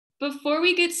Before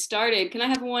we get started, can I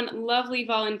have one lovely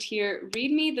volunteer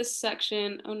read me the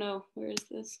section? Oh no, where is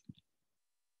this?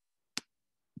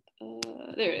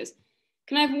 There it is.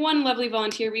 Can I have one lovely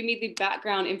volunteer read me the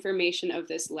background information of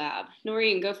this lab?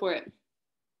 Noreen, go for it.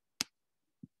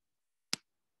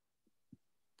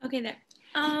 Okay, there.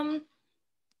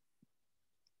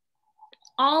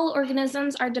 All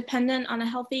organisms are dependent on a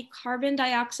healthy carbon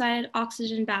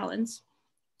dioxide-oxygen balance.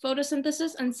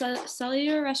 Photosynthesis and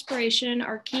cellular respiration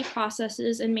are key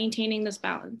processes in maintaining this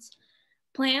balance.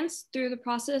 Plants, through the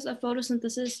process of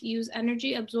photosynthesis, use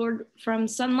energy absorbed from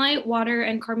sunlight, water,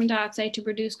 and carbon dioxide to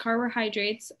produce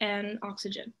carbohydrates and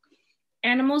oxygen.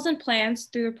 Animals and plants,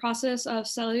 through the process of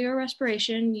cellular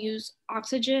respiration, use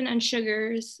oxygen and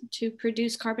sugars to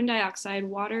produce carbon dioxide,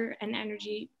 water, and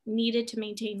energy needed to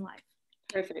maintain life.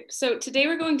 Perfect. So today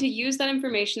we're going to use that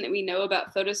information that we know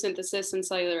about photosynthesis and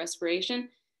cellular respiration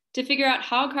to figure out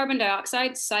how carbon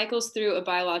dioxide cycles through a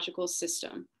biological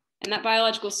system. And that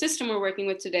biological system we're working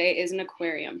with today is an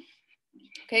aquarium.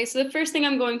 Okay, so the first thing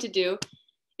I'm going to do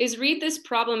is read this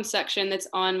problem section that's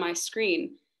on my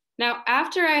screen. Now,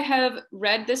 after I have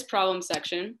read this problem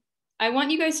section, I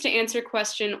want you guys to answer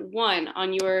question 1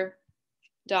 on your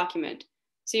document.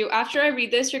 So after I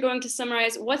read this, you're going to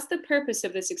summarize what's the purpose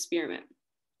of this experiment.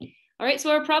 All right,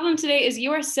 so our problem today is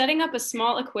you are setting up a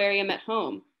small aquarium at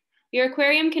home. Your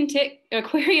aquarium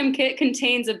kit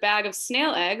contains a bag of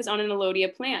snail eggs on an Elodea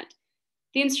plant.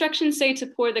 The instructions say to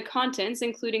pour the contents,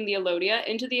 including the Elodea,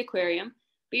 into the aquarium,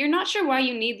 but you're not sure why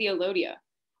you need the Elodea.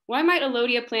 Why might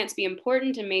Elodea plants be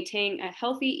important in maintaining a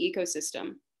healthy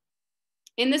ecosystem?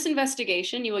 In this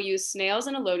investigation, you will use snails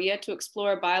and Elodea to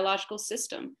explore a biological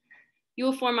system. You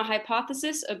will form a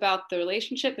hypothesis about the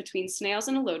relationship between snails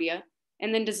and Elodea,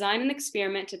 and then design an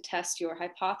experiment to test your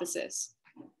hypothesis.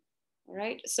 All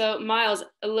right, so Miles,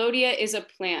 Elodea is a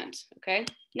plant, okay?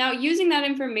 Now, using that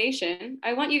information,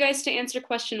 I want you guys to answer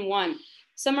question 1.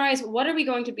 Summarize, what are we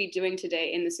going to be doing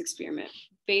today in this experiment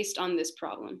based on this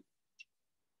problem?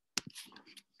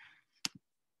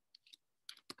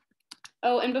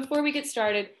 Oh, and before we get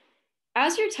started,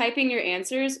 as you're typing your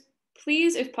answers,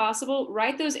 please, if possible,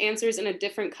 write those answers in a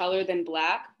different color than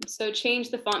black. So change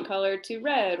the font color to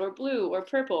red or blue or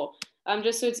purple,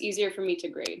 just so it's easier for me to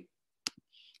grade.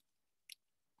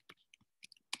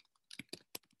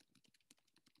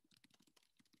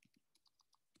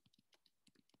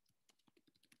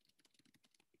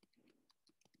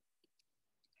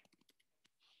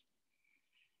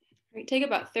 All right, take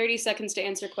about 30 seconds to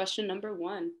answer question number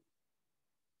 1.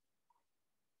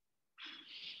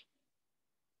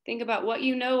 Think about what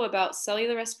you know about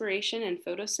cellular respiration and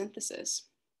photosynthesis.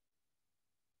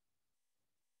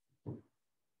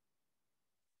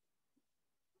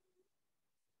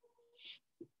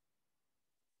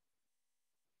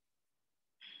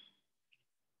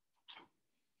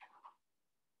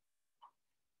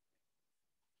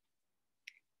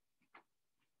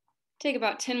 Take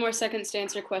about 10 more seconds to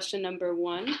answer question number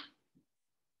 1.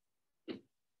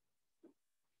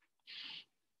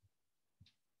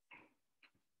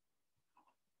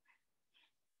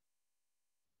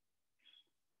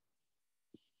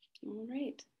 All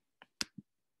right.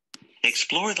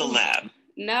 Explore the lab.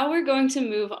 Now we're going to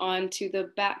move on to the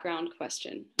background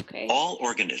question, okay? All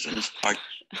organisms are...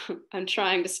 I'm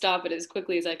trying to stop it as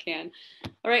quickly as I can.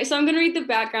 All right, so I'm going to read the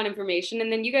background information,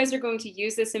 and then you guys are going to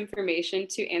use this information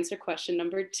to answer question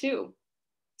number 2.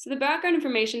 So the background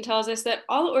information tells us that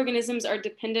all organisms are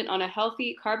dependent on a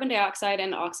healthy carbon dioxide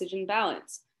and oxygen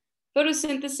balance.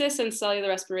 Photosynthesis and cellular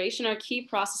respiration are key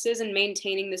processes in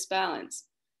maintaining this balance.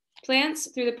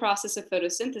 Plants, through the process of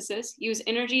photosynthesis, use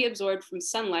energy absorbed from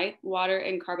sunlight, water,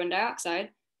 and carbon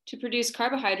dioxide to produce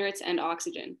carbohydrates and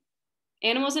oxygen.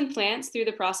 Animals and plants, through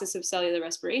the process of cellular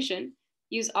respiration,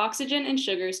 use oxygen and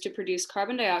sugars to produce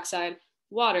carbon dioxide,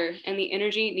 water, and the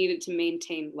energy needed to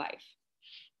maintain life.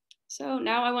 So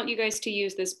now I want you guys to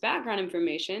use this background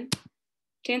information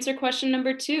to answer question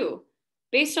number 2.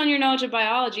 Based on your knowledge of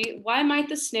biology, why might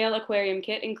the snail aquarium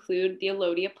kit include the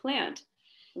Elodea plant?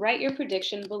 Write your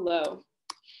prediction below.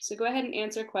 So go ahead and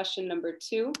answer question number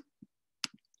 2.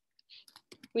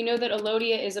 We know that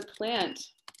Elodea is a plant.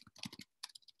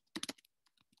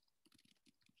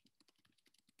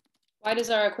 Why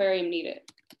does our aquarium need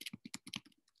it?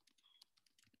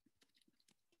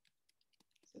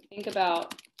 So think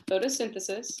about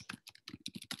photosynthesis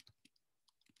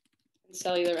and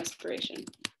cellular respiration.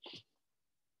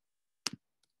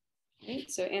 Okay,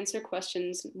 so answer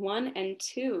questions 1 and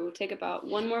 2. Take about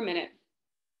 1 more minute.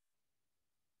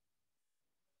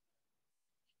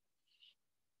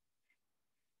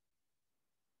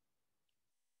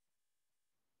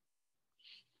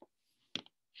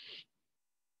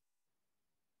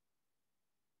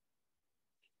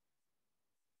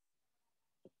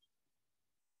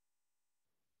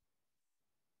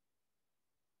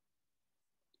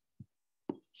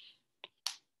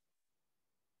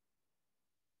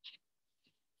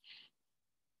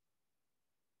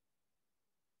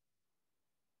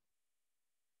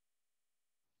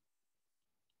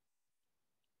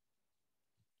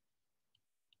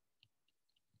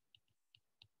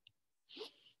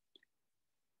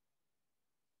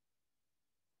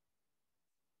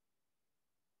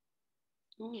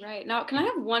 All right. Now, can I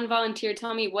have one volunteer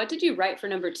tell me, what did you write for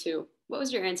number 2? What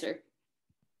was your answer?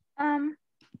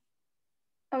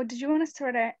 Oh, did you want us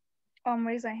to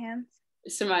raise our hands?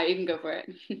 Samaya, you can go for it.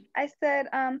 I said,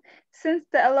 since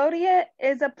the Elodea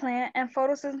is a plant and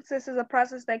photosynthesis is a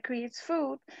process that creates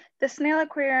food, the snail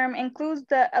aquarium includes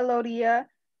the Elodea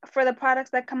for the products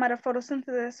that come out of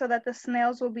photosynthesis so that the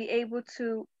snails will be able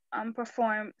to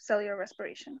perform cellular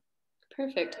respiration.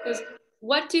 Perfect. Because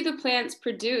what do the plants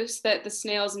produce that the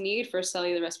snails need for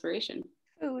cellular respiration?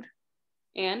 Food.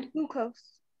 And? Glucose.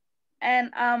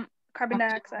 And carbon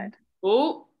dioxide.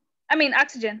 Oh. I mean,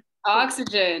 oxygen.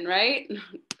 Oxygen, right?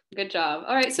 Good job.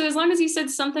 All right, so as long as you said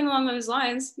something along those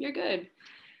lines, you're good.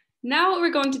 Now what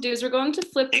we're going to do is we're going to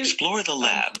flip through. Explore the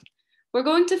lab. We're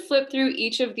going to flip through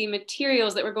each of the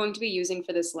materials that we're going to be using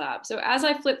for this lab. So as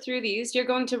I flip through these, you're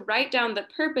going to write down the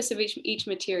purpose of each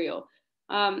material.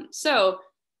 So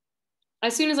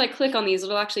as soon as I click on these,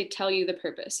 it'll actually tell you the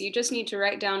purpose. You just need to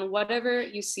write down whatever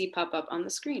you see pop up on the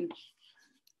screen.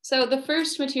 So the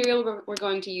first material we're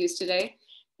going to use today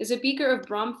is a beaker of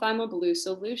bromthiamyl blue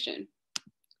solution.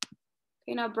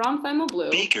 Okay, now bromthiamyl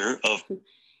blue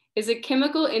is a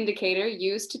chemical indicator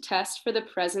used to test for the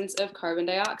presence of carbon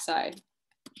dioxide.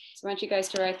 So I want you guys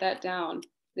to write that down.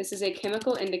 This is a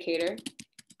chemical indicator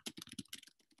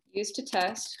used to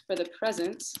test for the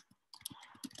presence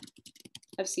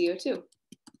of CO2.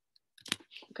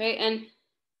 Okay, and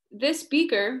this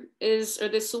beaker is, or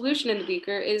this solution in the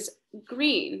beaker is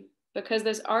green because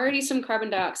there's already some carbon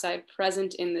dioxide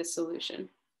present in this solution.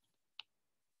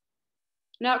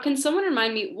 Now, can someone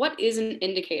remind me, what is an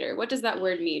indicator? What does that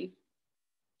word mean?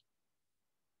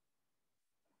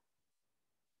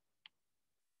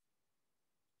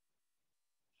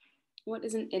 What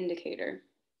is an indicator?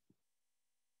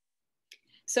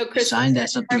 So Chris, a sign that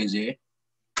something is there.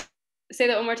 Say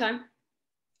that one more time.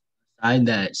 A sign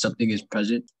that something is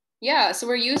present. Yeah, so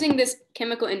we're using this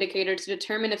chemical indicator to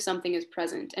determine if something is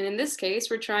present. And in this case,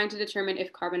 we're trying to determine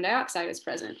if carbon dioxide is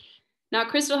present. Now,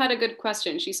 Crystal had a good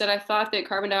question. She said, I thought that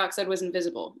carbon dioxide was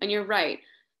invisible. And you're right.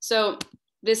 So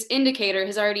this indicator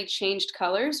has already changed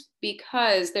colors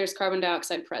because there's carbon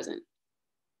dioxide present.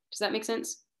 Does that make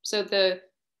sense? So the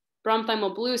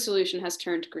bromthiamyl blue solution has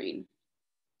turned green.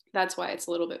 That's why it's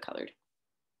a little bit colored.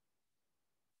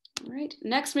 All right,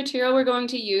 next material we're going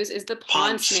to use is the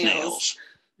pond snails.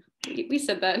 We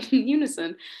said that in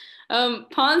unison.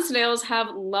 Pond snails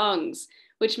have lungs,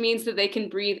 which means that they can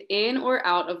breathe in or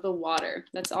out of the water.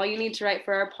 That's all you need to write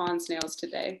for our pond snails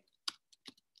today.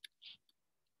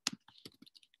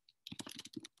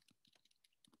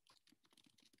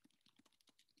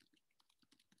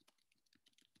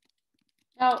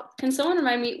 Now, can someone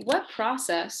remind me, what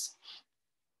process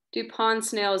do pond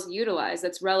snails utilize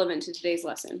that's relevant to today's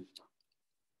lesson?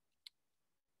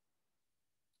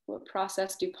 What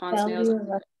process do pond snails?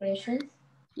 Cellular respiration.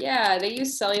 Yeah, they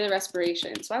use cellular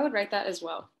respiration. So I would write that as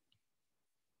well.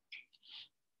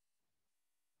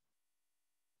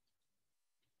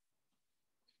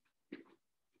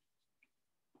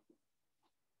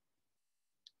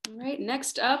 All right,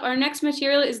 next up, our next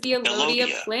material is the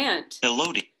Elodea plant.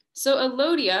 Elodea. So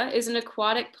Elodea is an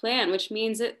aquatic plant, which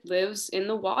means it lives in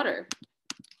the water.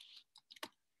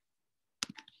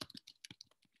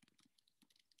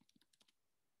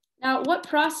 Now, what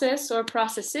process or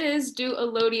processes do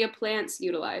Elodea plants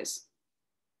utilize?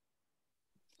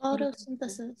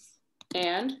 Photosynthesis.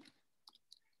 And?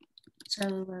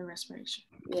 Cellular respiration.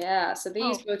 Yeah, so they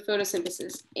use both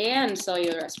photosynthesis and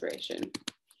cellular respiration.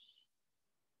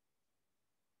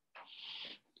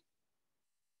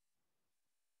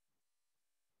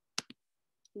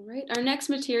 All right, our next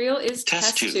material is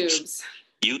test tubes.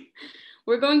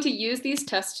 We're going to use these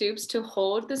test tubes to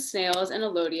hold the snails and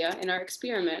Elodea in our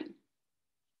experiment.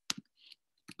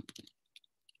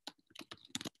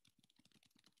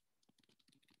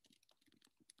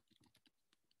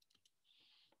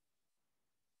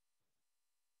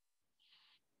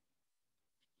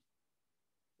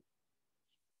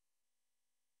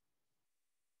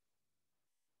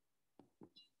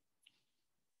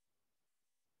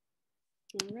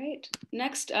 All right,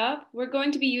 next up, we're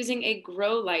going to be using a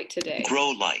grow light today. Grow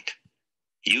light.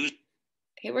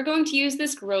 Okay, we're going to use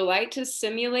this grow light to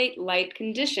simulate light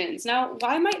conditions. Now,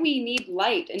 why might we need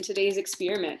light in today's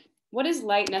experiment? What is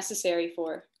light necessary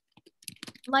for?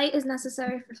 Light is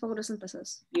necessary for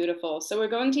photosynthesis. Beautiful. So we're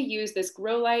going to use this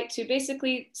grow light to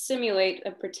basically simulate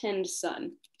a pretend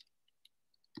sun.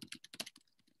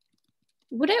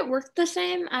 Would it work the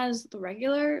same as the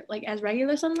regular, as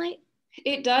regular sunlight?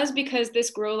 It does, because this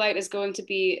grow light is going to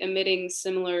be emitting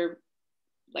similar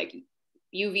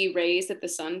UV rays that the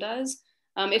sun does.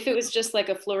 If it was just like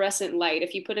a fluorescent light,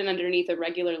 if you put it underneath a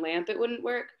regular lamp, it wouldn't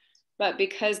work. But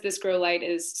because this grow light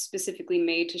is specifically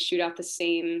made to shoot out the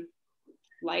same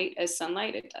light as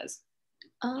sunlight, it does.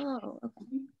 Oh, okay.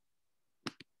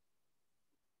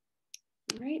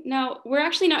 All right, now we're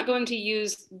actually not going to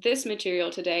use this material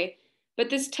today, but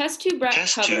this test tube rack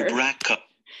cover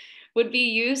would be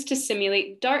used to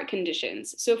simulate dark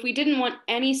conditions. So if we didn't want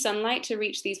any sunlight to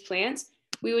reach these plants,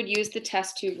 we would use the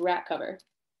test tube rack cover.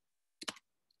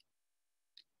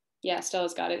 Yeah,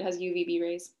 Stella's got it. It has UVB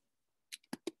rays.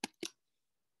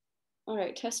 All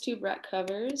right, test tube rack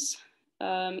covers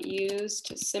used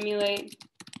to simulate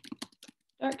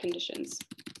dark conditions.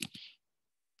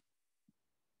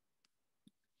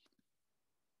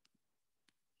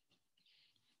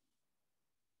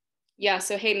 Yeah,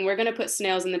 so Hayden, we're gonna put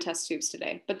snails in the test tubes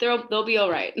today, but they'll be all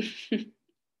right.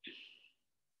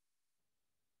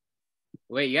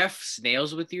 Wait, you have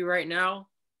snails with you right now?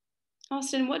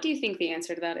 Austin, what do you think the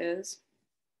answer to that is?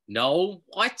 No,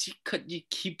 what? You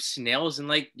keep snails in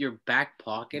like your back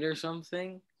pocket or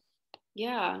something?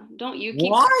 Yeah, don't you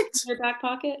keep what? In your back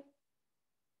pocket?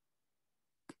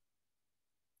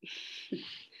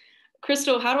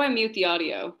 Crystal, how do I mute the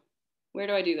audio? Where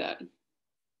do I do that?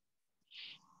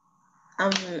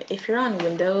 If you're on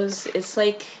Windows, it's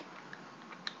like,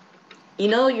 you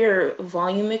know your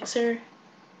volume mixer?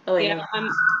 Oh wait, yeah, no.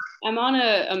 I'm on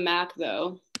a Mac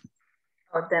though.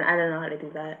 Oh, then I don't know how to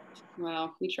do that.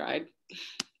 Well, we tried.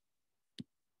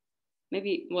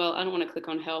 Maybe, well, I don't want to click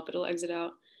on help, it'll exit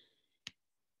out.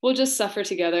 We'll just suffer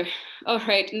together. All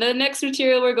right, the next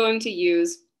material we're going to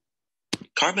use.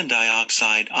 Carbon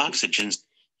dioxide, oxygen.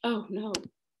 Oh no.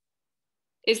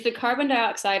 Is the carbon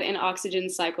dioxide and oxygen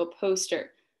cycle poster.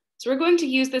 So we're going to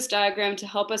use this diagram to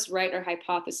help us write our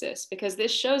hypothesis because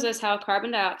this shows us how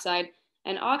carbon dioxide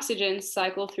and oxygen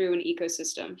cycle through an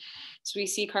ecosystem. So we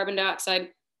see carbon dioxide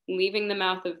leaving the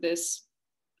mouth of this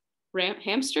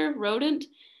hamster, rodent,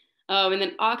 and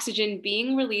then oxygen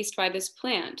being released by this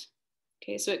plant.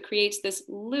 Okay, so it creates this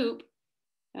loop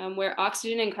where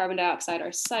oxygen and carbon dioxide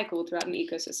are cycled throughout an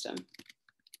ecosystem.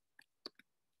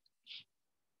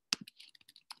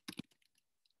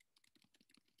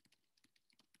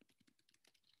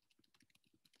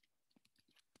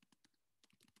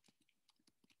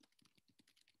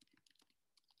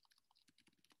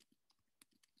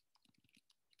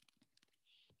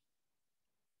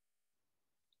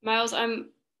 Miles,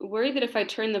 I'm worried that if I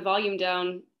turn the volume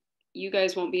down, you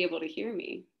guys won't be able to hear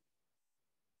me.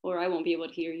 Or I won't be able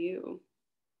to hear you.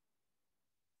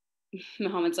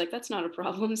 Mohammed's like, that's not a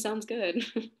problem, sounds good.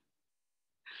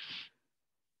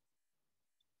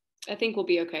 I think we'll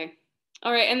be okay.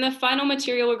 All right, and the final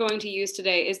material we're going to use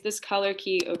today is this color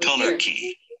key over here. Color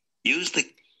key. Use the...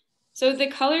 So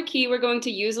the color key we're going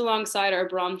to use alongside our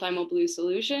bromthiamyl blue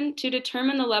solution to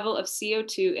determine the level of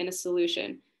CO2 in a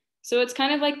solution. So it's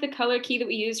kind of like the color key that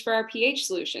we use for our pH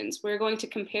solutions. We're going to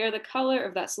compare the color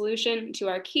of that solution to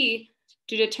our key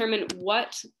to determine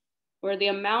what or the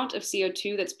amount of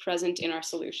CO2 that's present in our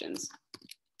solutions.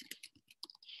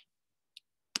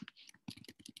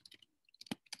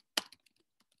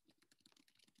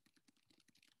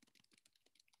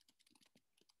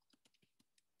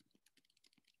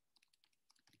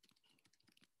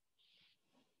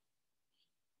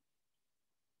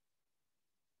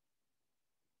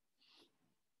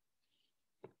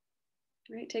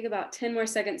 All right, take about 10 more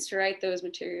seconds to write those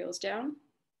materials down.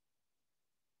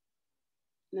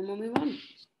 And then we'll move on.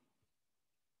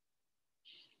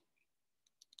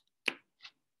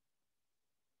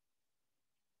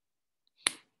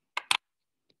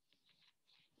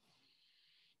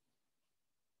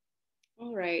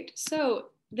 All right,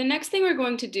 so the next thing we're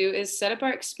going to do is set up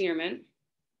our experiment.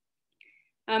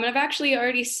 And I've actually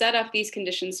already set up these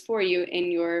conditions for you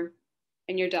in your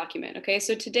document, okay?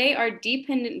 So today our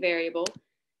dependent variable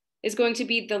is going to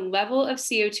be the level of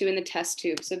CO2 in the test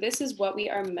tube. So this is what we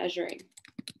are measuring.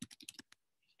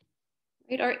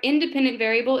 Right, our independent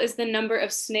variable is the number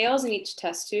of snails in each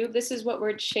test tube. This is what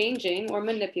we're changing or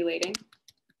manipulating.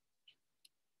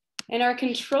 And our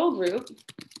control group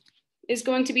is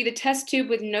going to be the test tube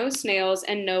with no snails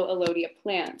and no Elodea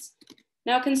plants.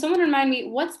 Now, can someone remind me,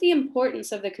 what's the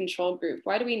importance of the control group?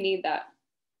 Why do we need that?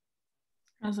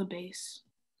 As a base.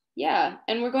 Yeah,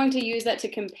 and we're going to use that to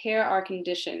compare our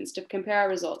conditions, to compare our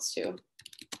results to.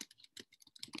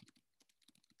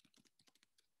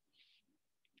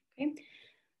 Okay.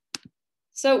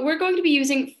 So we're going to be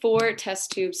using 4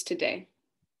 test tubes today.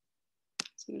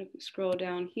 So I'm going to scroll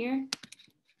down here.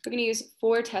 We're going to use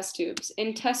 4 test tubes.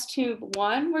 In test tube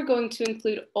 1, we're going to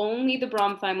include only the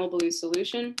bromthiamyl blue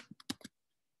solution.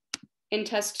 In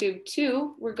test tube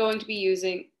 2, we're going to be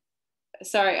using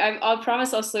Sorry, I'll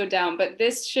promise I'll slow down, but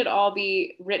this should all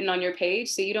be written on your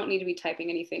page, so you don't need to be typing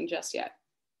anything just yet.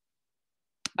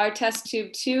 Our test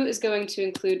tube 2 is going to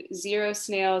include 0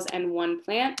 snails and 1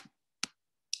 plant.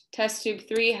 Test tube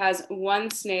 3 has 1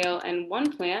 snail and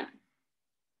 1 plant.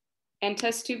 And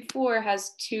test tube 4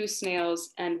 has 2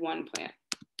 snails and 1 plant.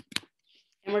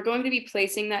 And we're going to be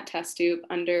placing that test tube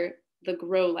under the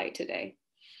grow light today.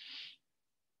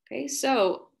 Okay,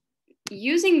 so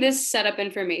using this setup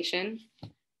information,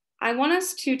 I want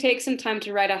us to take some time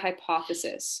to write a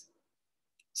hypothesis.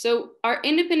 So our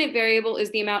independent variable is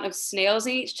the amount of snails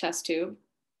in each test tube,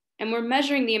 and we're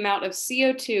measuring the amount of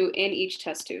CO2 in each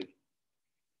test tube.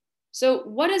 So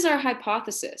what is our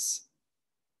hypothesis?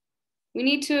 We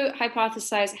need to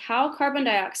hypothesize how carbon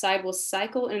dioxide will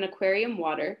cycle in aquarium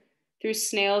water through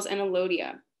snails and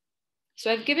Elodea.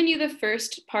 So I've given you the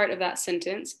first part of that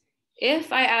sentence.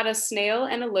 If I add a snail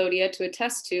and Elodea to a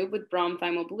test tube with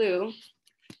bromthymal blue,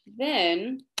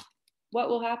 then what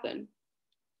will happen?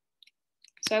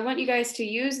 So I want you guys to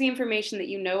use the information that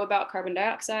you know about carbon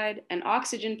dioxide and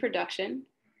oxygen production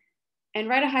and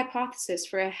write a hypothesis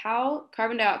for how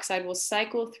carbon dioxide will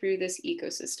cycle through this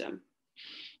ecosystem.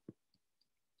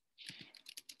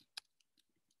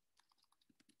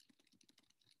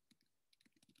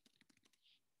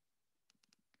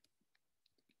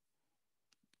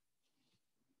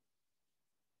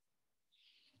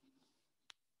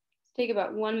 Take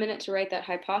about 1 minute to write that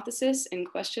hypothesis in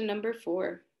question number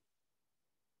 4.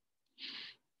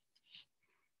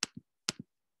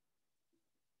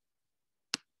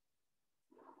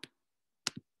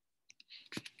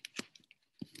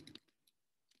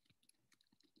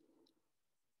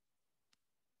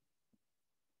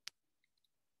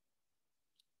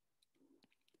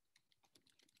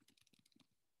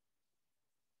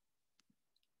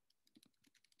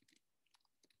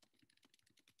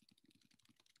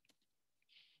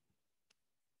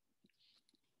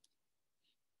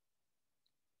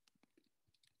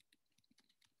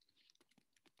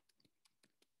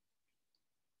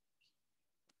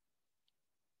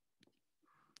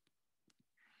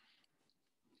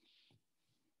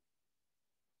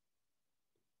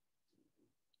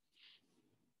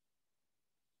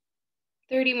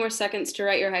 "30 more seconds to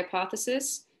write your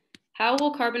hypothesis. How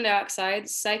will carbon dioxide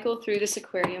cycle through this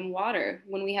aquarium water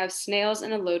when we have snails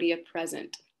and Elodea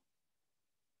present?"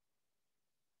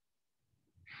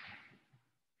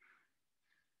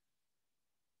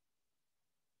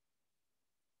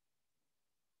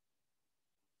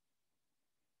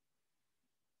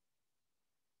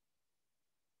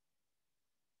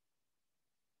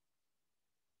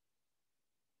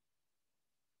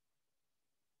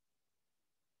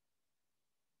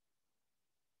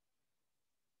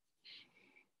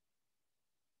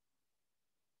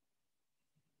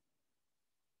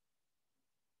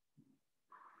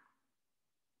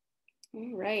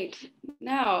 All right.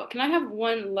 Now, can I have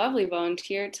one lovely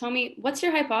volunteer tell me, what's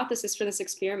your hypothesis for this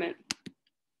experiment?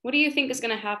 What do you think is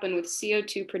going to happen with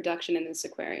CO2 production in this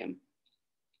aquarium?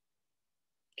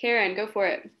 Karen, go for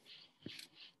it.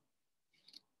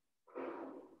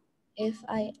 If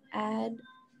I add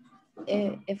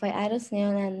a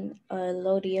snail and a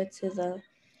Elodea to the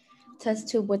test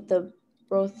tube with the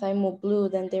bromthymal blue,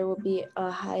 then there will be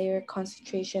a higher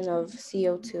concentration of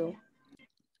CO2.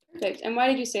 Perfect. And why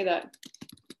did you say that?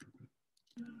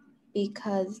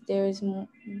 Because the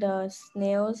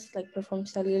snails perform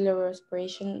cellular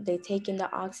respiration. They take in the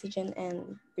oxygen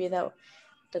and breathe out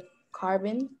the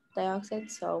carbon dioxide.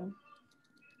 So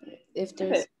if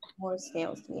there's more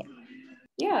snails, then yeah.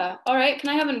 Yeah. All right. Can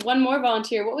I have one more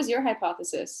volunteer? What was your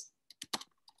hypothesis?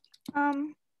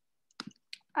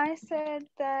 I said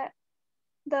that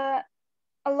the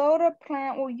Elodea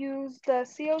plant will use the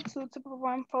CO2 to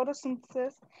perform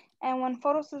photosynthesis, and when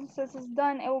photosynthesis is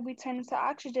done, it will be turned into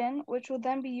oxygen, which will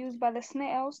then be used by the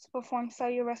snails to perform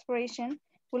cellular respiration,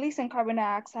 releasing carbon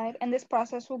dioxide, and this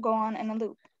process will go on in a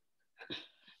loop.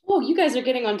 Oh, you guys are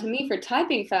getting on to me for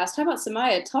typing fast. How about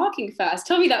Samaya talking fast?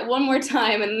 Tell me that one more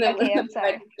time and then Okay, I'm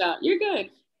sorry. You're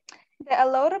good. The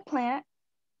Elodea plant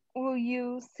will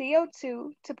use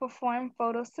CO2 to perform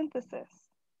photosynthesis.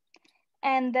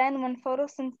 And then when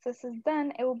photosynthesis is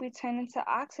done, it will be turned into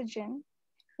oxygen,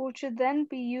 which would then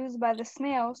be used by the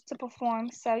snails to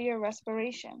perform cellular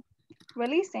respiration,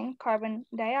 releasing carbon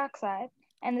dioxide,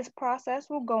 and this process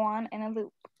will go on in a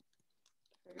loop.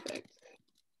 Perfect.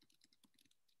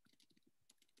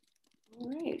 All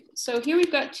right, so here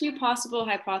we've got 2 possible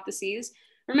hypotheses.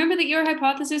 Remember that your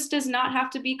hypothesis does not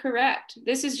have to be correct.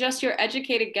 This is just your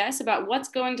educated guess about what's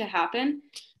going to happen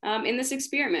in this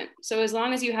experiment. So as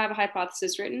long as you have a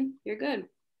hypothesis written, you're good.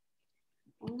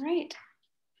 All right.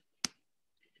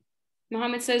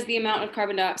 Mohammed says the amount of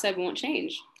carbon dioxide won't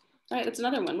change. All right, that's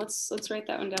another one. Let's write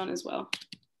that one down as well.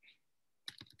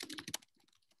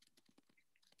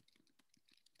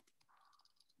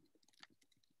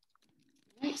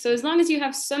 All right, so as long as you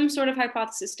have some sort of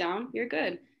hypothesis down, you're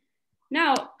good.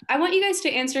 Now, I want you guys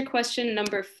to answer question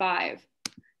number 5.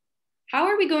 How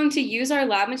are we going to use our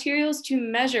lab materials to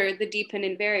measure the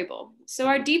dependent variable? So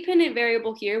our dependent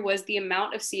variable here was the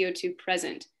amount of CO2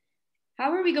 present.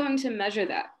 How are we going to measure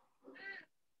that?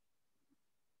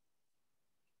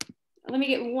 Let me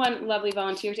get one lovely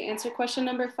volunteer to answer question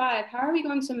number 5. How are we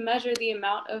going to measure the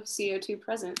amount of CO2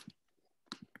 present?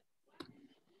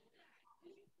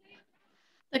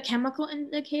 The chemical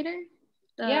indicator?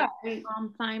 The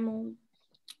thymal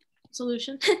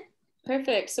solution.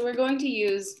 Perfect. So we're going to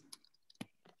use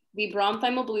the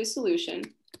bromthymal blue solution.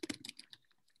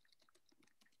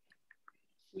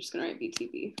 I'm just going to write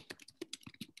BTB.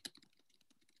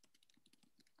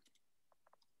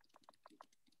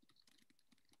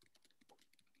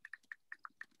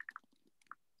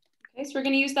 Okay, so we're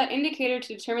going to use that indicator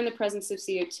to determine the presence of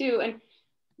CO2. And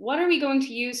what are we going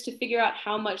to use to figure out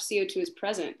how much CO2 is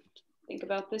present? Think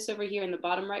about this over here in the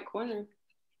bottom right corner.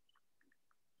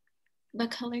 The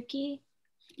color key?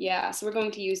 Yeah, so we're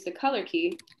going to use the color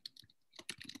key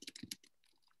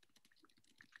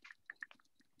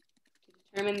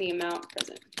to determine the amount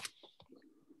present.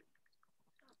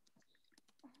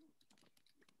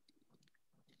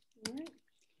 All right.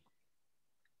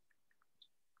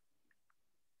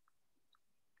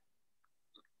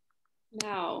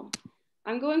 Now,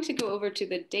 I'm going to go over to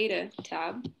the data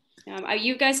tab.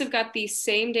 You guys have got the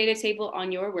same data table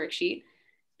on your worksheet.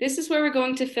 This is where we're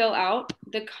going to fill out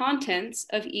the contents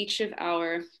of each of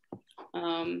our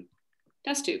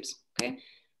test tubes, okay?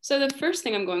 So the first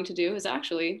thing I'm going to do is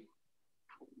actually,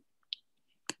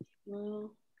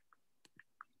 well,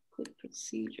 click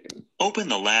procedure. Open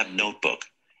the lab notebook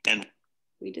and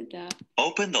we did that.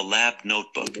 Open the lab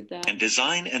notebook and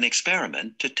design an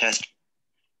experiment to test.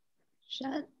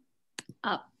 Shut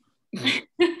up.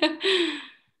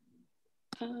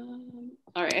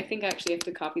 All right, I think I actually have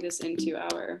to copy this into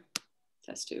our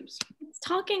test tubes. It's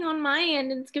talking on my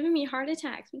end and it's giving me heart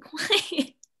attacks. Be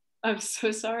quiet. I'm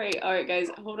so sorry. All right, guys,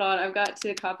 hold on. I've got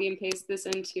to copy and paste this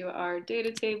into our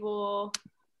data table.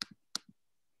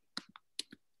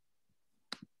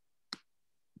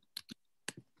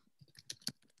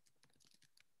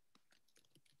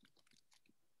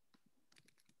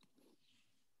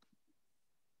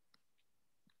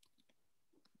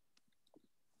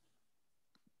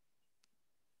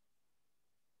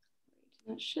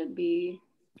 That should be,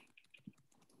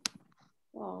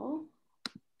 well,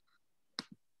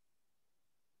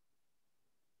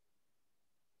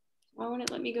 why won't it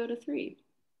let me go to 3?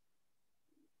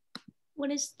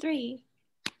 What is 3?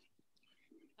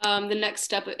 The next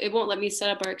step, it won't let me set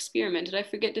up our experiment. Did I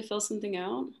forget to fill something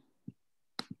out?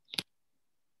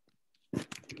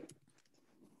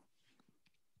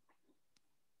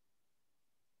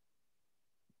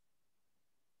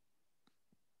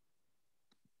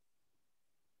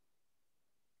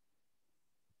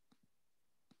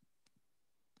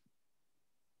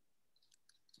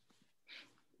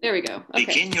 There we go. Okay.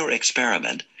 Begin your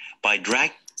experiment by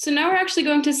drag. So now we're actually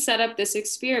going to set up this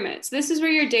experiment. So this is where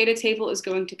your data table is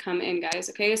going to come in, guys.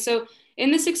 Okay, so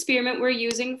in this experiment, we're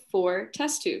using 4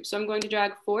 test tubes. So I'm going to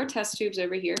drag 4 test tubes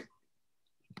over here.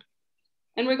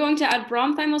 And we're going to add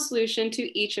bromthymal solution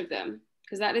to each of them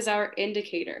because that is our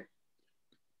indicator.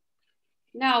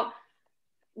 Now,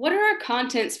 what are our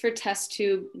contents for test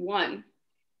tube 1?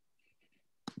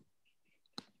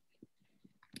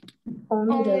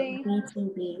 Only the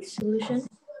BTB solution.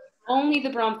 Only the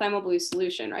bromthymal blue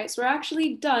solution, right? So we're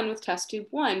actually done with test tube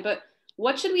 1, but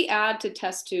what should we add to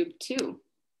test tube 2?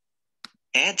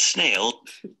 Add snail.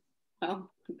 Well,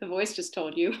 the voice just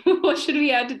told you. What should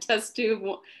we add to test tube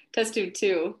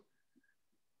 2?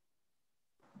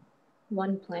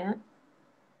 1 plant.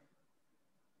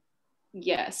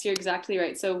 Yes, you're exactly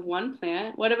right. So 1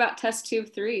 plant. What about test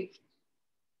tube 3?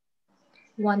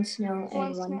 1 snail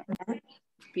and 1 plant.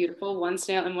 Beautiful. 1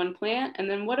 snail and 1 plant. And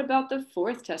then what about the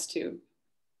 4th test tube?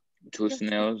 2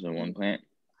 snails and 1 plant.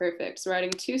 Perfect. So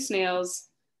writing 2 snails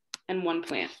and 1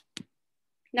 plant.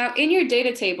 Now in your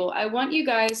data table, I want you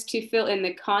guys to fill in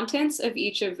the contents of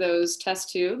each of those test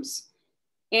tubes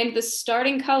and the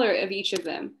starting color of each of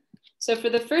them. So for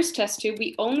the first test tube,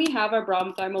 we only have our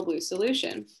bromthymal blue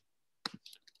solution.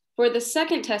 For the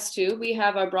second test tube, we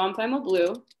have our bromthymal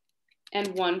blue and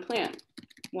 1 plant,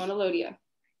 1 Elodea.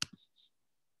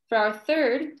 For our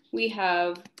third, we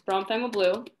have bromthymal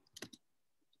blue,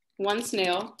 1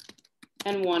 snail,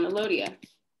 and 1 Elodea.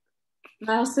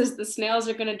 Miles says the snails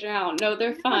are gonna drown. No,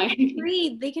 they're fine.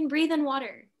 Breathe. They can breathe in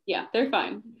water. Yeah, they're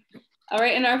fine. All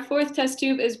right, and our fourth test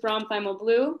tube is bromthymal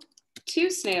blue, 2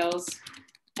 snails,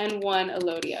 and 1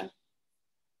 Elodea.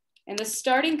 And the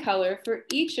starting color for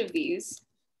each of these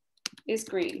is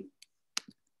green.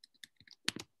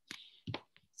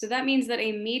 So that means that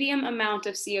a medium amount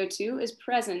of CO2 is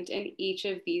present in each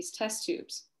of these test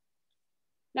tubes.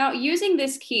 Now, using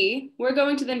this key, we're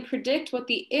going to then predict what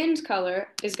the end color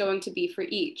is going to be for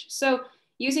each. So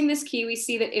using this key, we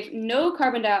see that if no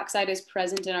carbon dioxide is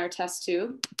present in our test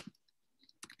tube,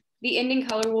 the ending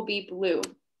color will be blue.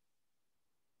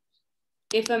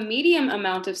 If a medium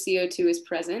amount of CO2 is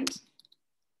present,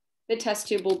 the test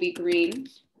tube will be green.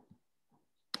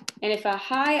 And if a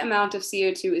high amount of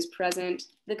CO2 is present,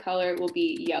 the color will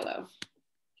be yellow.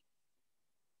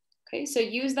 Okay, so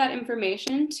use that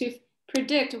information to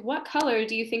predict what color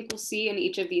do you think we'll see in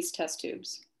each of these test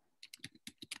tubes.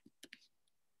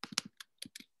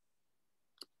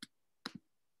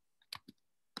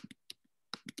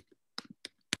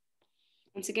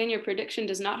 Once again, your prediction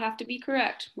does not have to be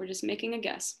correct. We're just making a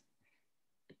guess.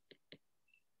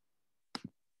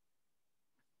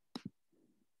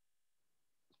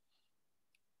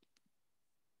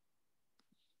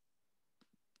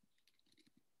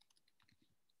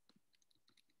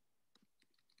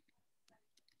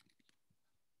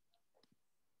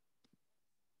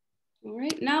 All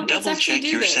right, now let's actually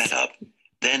do this. Double check your setup,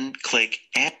 then click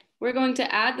Add. We're going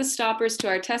to add the stoppers to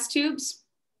our test tubes.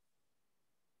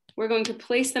 We're going to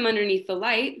place them underneath the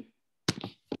light,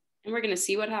 and we're going to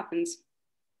see what happens.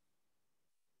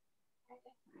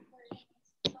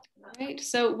 All right,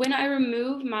 so when I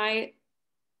remove my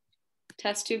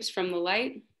test tubes from the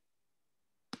light,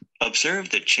 Observe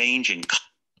the change in color.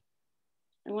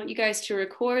 I want you guys to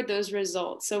record those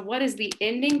results. So what is the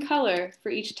ending color for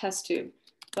each test tube?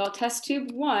 Well, test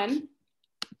tube 1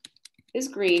 is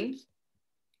green.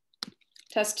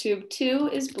 Test tube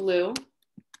 2 is blue.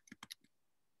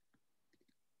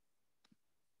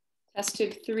 Test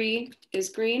tube 3 is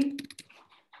green.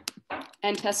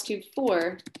 And test tube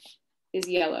 4 is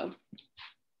yellow.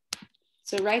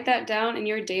 So write that down in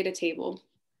your data table.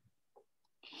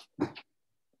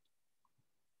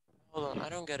 Hold on, I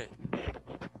don't get it.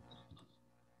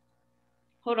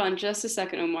 Hold on just a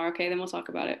second, Omar, okay? Then we'll talk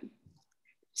about it.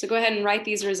 So go ahead and write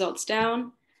these results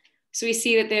down. So we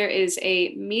see that there is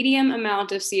a medium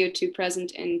amount of CO2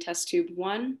 present in test tube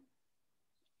 1,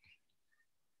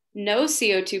 no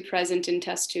CO2 present in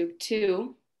test tube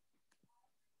 2,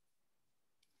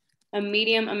 a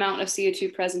medium amount of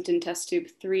CO2 present in test tube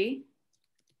 3,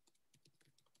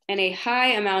 and a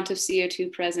high amount of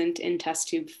CO2 present in test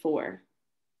tube 4.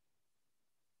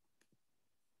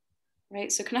 Right,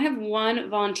 so can I have one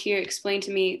volunteer explain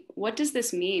to me, what does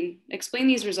this mean? Explain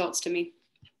these results to me.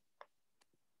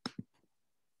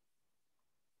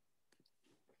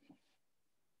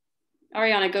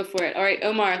 Ariana, go for it. All right,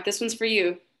 Omar, this one's for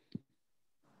you.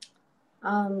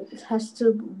 Test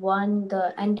tube 1,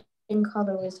 the ending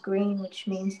color was green, which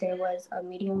means there was a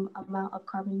medium amount of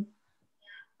carbon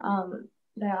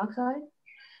dioxide.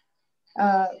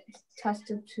 Test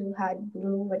tube 2 had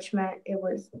blue, which meant it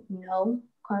was no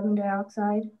carbon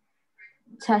dioxide.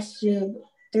 Test tube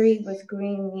 3 was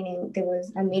green, meaning there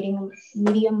was a medium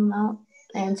amount.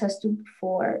 And test tube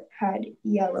 4 had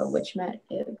yellow, which meant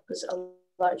it was a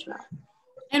large amount.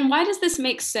 And why does this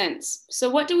make sense? So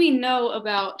what do we know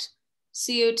about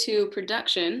CO2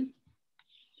 production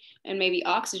and maybe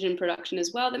oxygen production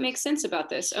as well that makes sense about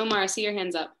this? Omar, I see your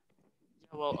hands up.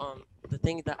 Well, the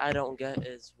thing that I don't get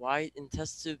is why in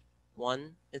test tube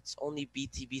 1 it's only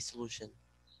BTB solution.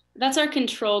 That's our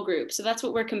control group, so that's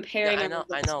what we're comparing. Yeah,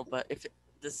 I know, but if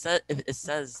it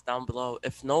says down below,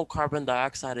 if no carbon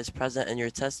dioxide is present in your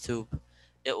test tube,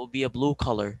 it will be a blue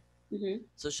color. Mm-hmm.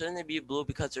 So shouldn't it be blue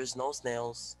because there's no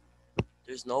snails,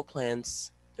 there's no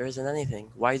plants, there isn't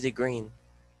anything? Why is it green?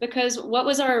 Because what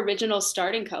was our original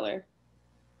starting color?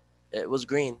 It was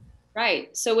green.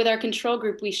 Right. So with our control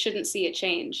group, we shouldn't see a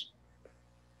change.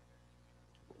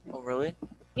 Oh, really?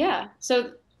 Yeah.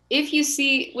 So if you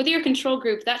see with your control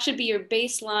group, that should be your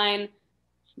baseline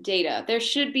data. There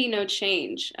should be no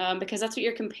change because that's what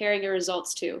you're comparing your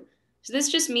results to. So this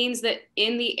just means that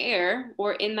in the air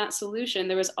or in that solution,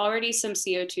 there was already some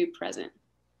CO2 present.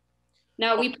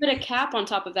 Now we put a cap on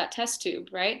top of that test tube,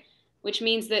 right? Which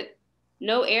means that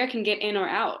no air can get in or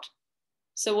out.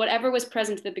 So whatever was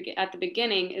present at the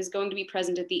beginning is going to be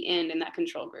present at the end in that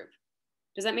control group.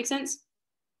 Does that make sense?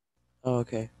 Oh,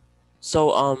 okay.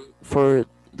 So for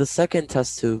the second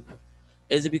test tube,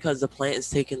 is it because the plant is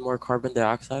taking more carbon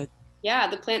dioxide? Yeah,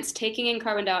 the plant's taking in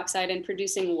carbon dioxide and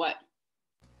producing what?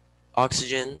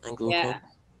 oxygen and glucose? Yeah,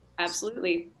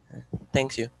 absolutely.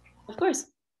 Thanks you. Of course.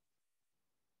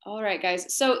 All right,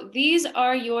 guys. So these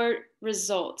are your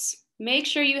results. Make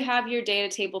sure you have your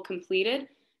data table completed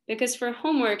because for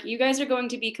homework, you guys are going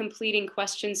to be completing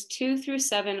questions 2 through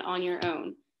 7 on your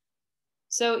own.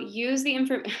 So use the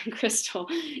Crystal,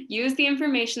 use the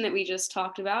information that we just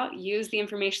talked about, use the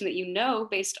information that you know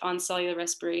based on cellular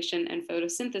respiration and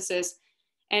photosynthesis,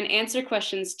 and answer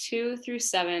questions 2 through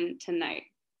 7 tonight.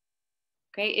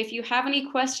 Okay, if you have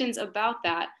any questions about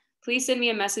that, please send me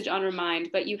a message on Remind,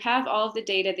 but you have all of the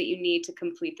data that you need to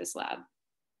complete this lab.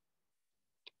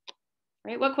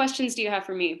 Right, what questions do you have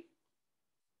for me?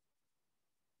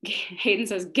 Hayden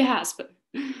says, gasp.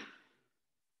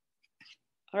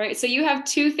 All right, so you have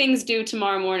 2 things due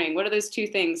tomorrow morning. What are those 2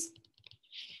 things?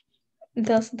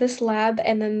 This lab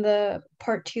and then the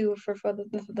part 2 for the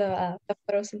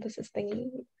photosynthesis thingy.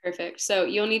 Perfect. So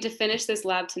you'll need to finish this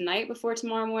lab tonight before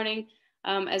tomorrow morning,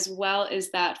 as well as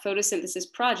that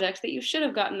photosynthesis project that you should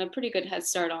have gotten a pretty good head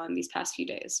start on these past few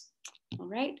days. All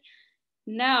right.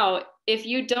 Now, if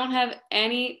you don't have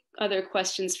any other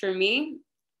questions for me,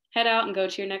 head out and go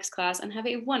to your next class and have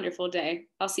a wonderful day.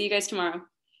 I'll see you guys tomorrow.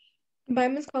 Bye,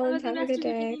 Ms. Collins. Have a good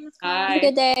day. Bye. Have a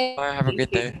good day. Bye, have a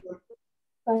good day. Bye.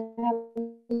 Have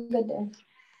a good day.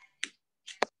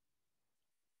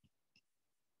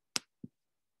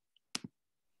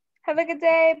 Have a good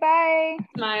day. Bye.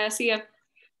 Maya, see ya.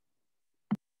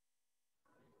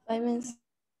 Bye, Miss.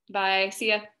 Bye, see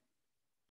ya.